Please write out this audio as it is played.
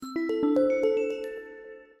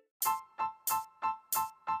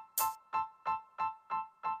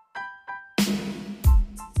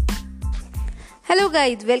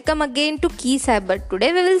guys, welcome again to Key Cyber.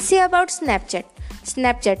 Today we will see about Snapchat.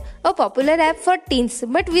 Snapchat, a popular app for teens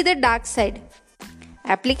but with a dark side.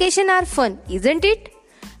 Applications are fun, isn't it?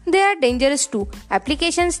 They are dangerous too.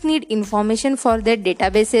 Applications need information for their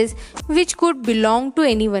databases which could belong to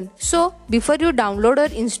anyone. So, before you download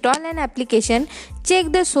or install an application,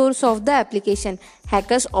 check the source of the application.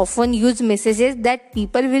 Hackers often use messages that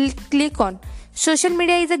people will click on. Social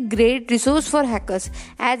media is a great resource for hackers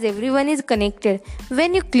as everyone is connected.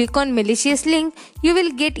 When you click on malicious link, you will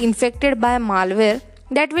get infected by malware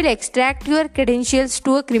that will extract your credentials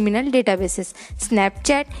to a criminal databases.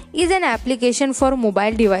 Snapchat is an application for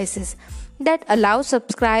mobile devices that allows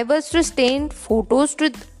subscribers to send photos to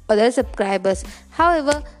other subscribers.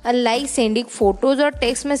 However, unlike sending photos or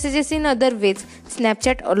text messages in other ways,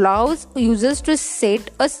 Snapchat allows users to set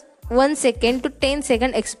a 1 second to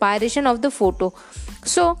 10-second expiration of the photo.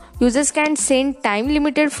 So, users can send time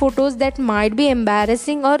limited photos that might be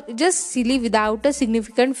embarrassing or just silly without a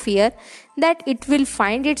significant fear that it will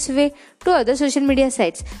find its way to other social media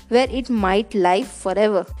sites where it might live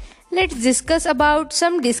forever. Let's discuss about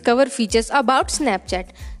some Discover features about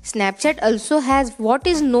Snapchat. Snapchat also has what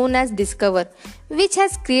is known as Discover, which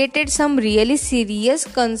has created some really serious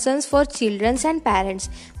concerns for children and parents.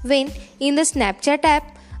 When in the Snapchat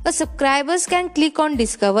app, subscribers can click on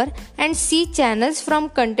Discover and see channels from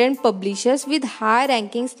content publishers with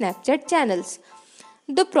high-ranking Snapchat channels.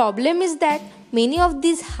 The problem is that many of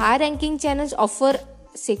these high-ranking channels offer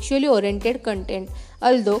sexually oriented content.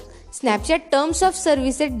 Although Snapchat terms of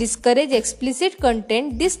services discourage explicit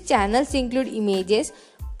content, these channels include images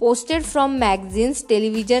posted from magazines,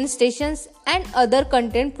 television stations, and other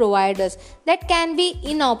content providers that can be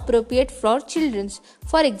inappropriate for children.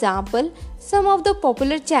 For example, some of the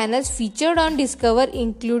popular channels featured on Discover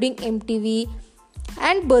including MTV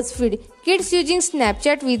and BuzzFeed. Kids using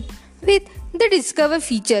Snapchat with the Discover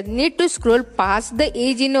feature need to scroll past the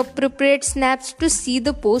age inappropriate snaps to see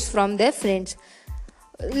the posts from their friends.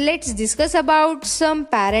 Let's discuss about some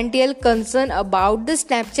parental concern about the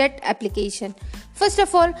Snapchat application. First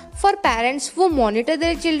of all, for parents who monitor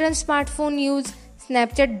their children's smartphone use,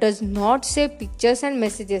 Snapchat does not save pictures and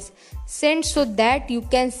messages sent so that you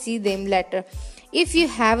can see them later. If you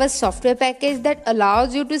have a software package that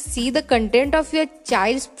allows you to see the content of your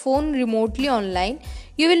child's phone remotely online,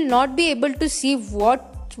 you will not be able to see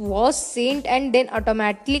what was sent and then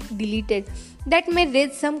automatically deleted. That may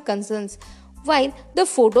raise some concerns. While the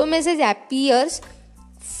photo message appears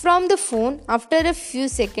from the phone after a few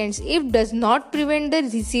seconds, it does not prevent the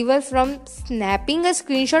receiver from snapping a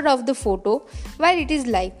screenshot of the photo while it is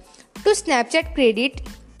live. To Snapchat credit,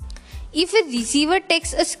 if a receiver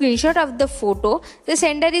takes a screenshot of the photo, the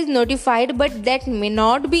sender is notified, but that may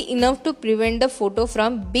not be enough to prevent the photo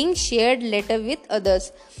from being shared later with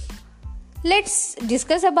others. Let's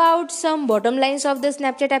discuss about some bottom lines of the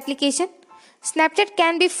Snapchat application. Snapchat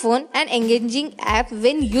can be fun and engaging app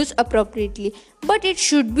when used appropriately, but it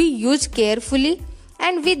should be used carefully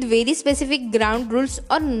and with very specific ground rules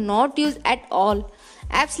or not used at all.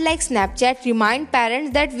 Apps like Snapchat remind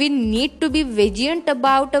parents that we need to be vigilant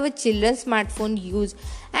about our children's smartphone use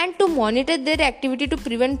and to monitor their activity to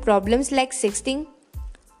prevent problems like sexting,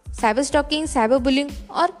 cyberstalking, cyberbullying,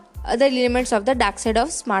 or other elements of the dark side of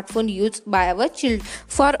smartphone use by our children.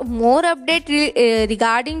 For more update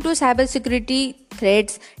regarding to cybersecurity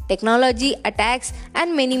threats, technology attacks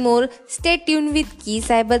and many more, stay tuned with Key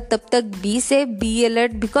Cyber. Tab tak be safe, be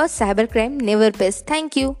alert because cybercrime never pays.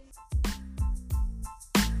 Thank you.